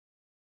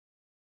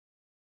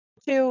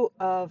two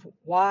of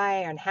why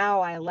and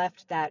how I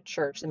left that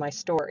church in my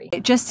story.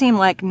 It just seemed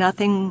like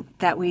nothing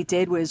that we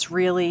did was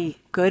really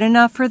good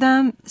enough for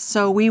them.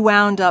 So we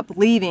wound up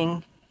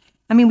leaving.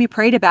 I mean, we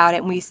prayed about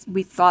it and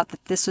we thought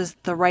that this was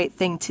the right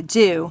thing to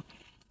do.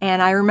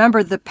 And I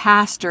remember the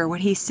pastor, what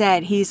he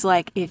said, he's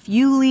like, if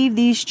you leave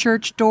these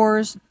church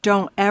doors,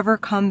 don't ever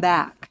come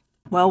back.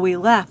 Well, we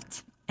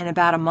left. And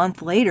about a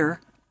month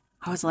later,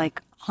 I was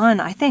like,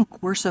 hon, I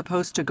think we're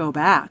supposed to go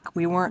back.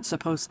 We weren't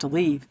supposed to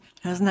leave.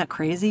 Isn't that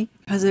crazy?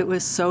 Because it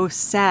was so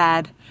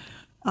sad,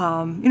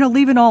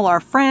 leaving all our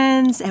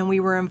friends, and we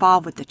were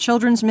involved with the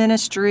children's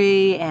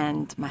ministry,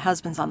 and my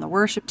husband's on the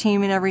worship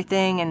team and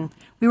everything. And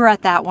we were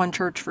at that one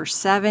church for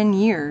 7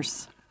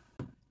 years.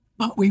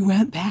 But we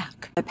went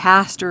back. The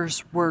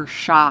pastors were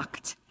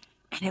shocked.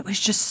 And it was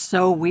just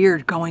so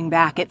weird going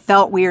back. It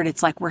felt weird.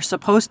 It's like we're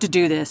supposed to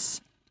do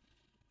this.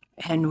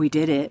 And we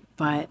did it.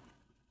 But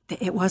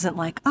it wasn't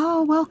like,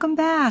 oh, welcome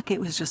back. It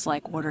was just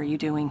like, what are you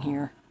doing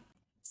here?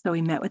 So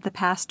we met with the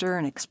pastor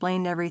and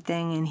explained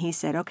everything. And he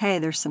said, okay,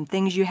 there's some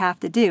things you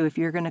have to do if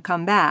you're going to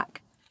come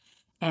back.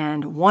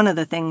 And one of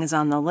the things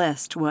on the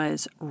list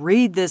was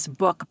read this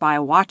book by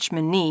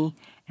Watchman Nee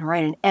and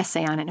write an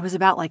essay on it. It was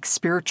about like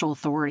spiritual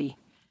authority.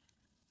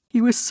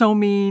 He was so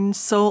mean,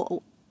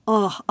 so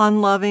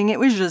unloving. It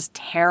was just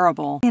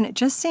terrible. And it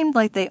just seemed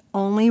like they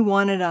only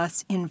wanted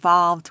us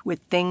involved with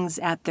things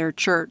at their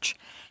church.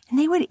 And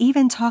they would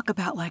even talk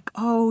about like,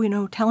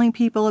 telling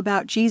people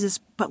about Jesus.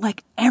 But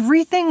like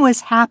everything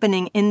was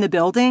happening in the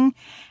building.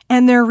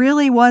 And there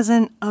really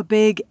wasn't a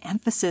big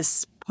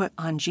emphasis put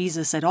on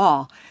Jesus at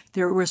all.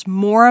 There was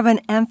more of an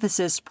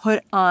emphasis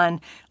put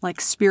on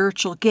like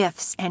spiritual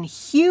gifts and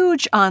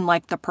huge on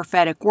like the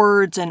prophetic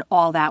words and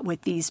all that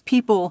with these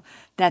people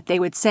that they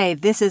would say,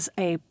 this is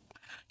a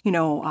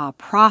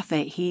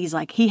prophet. He's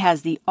like, he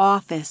has the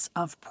office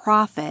of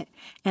prophet.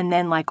 And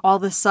then like all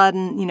of a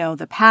sudden,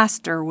 the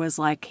pastor was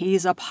like,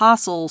 he's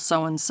apostle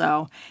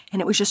so-and-so.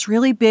 And it was just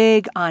really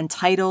big on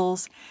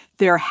titles.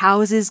 Their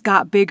houses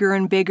got bigger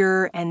and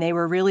bigger, and they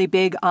were really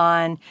big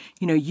on,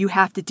 you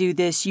have to do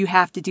this, you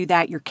have to do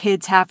that, your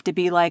kids have to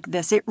be like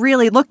this. It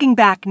really, looking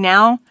back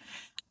now,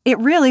 it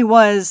really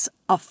was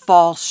a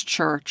false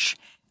church.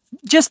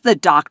 Just the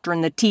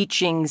doctrine, the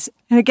teachings.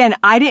 And again,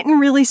 I didn't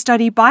really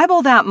study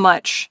Bible that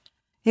much.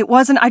 It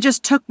wasn't, I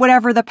just took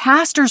whatever the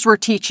pastors were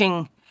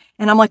teaching.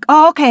 And I'm like,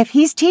 oh, okay, if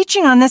he's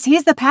teaching on this,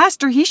 he's the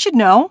pastor, he should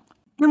know.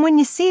 And when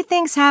you see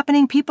things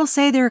happening, people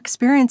say they're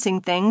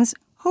experiencing things.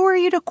 Who are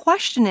you to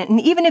question it? And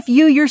even if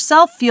you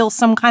yourself feel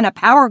some kind of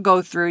power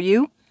go through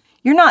you,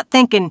 you're not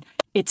thinking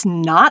it's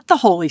not the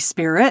Holy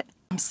Spirit.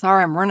 I'm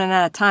sorry, I'm running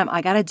out of time.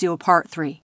 I got to do a part 3.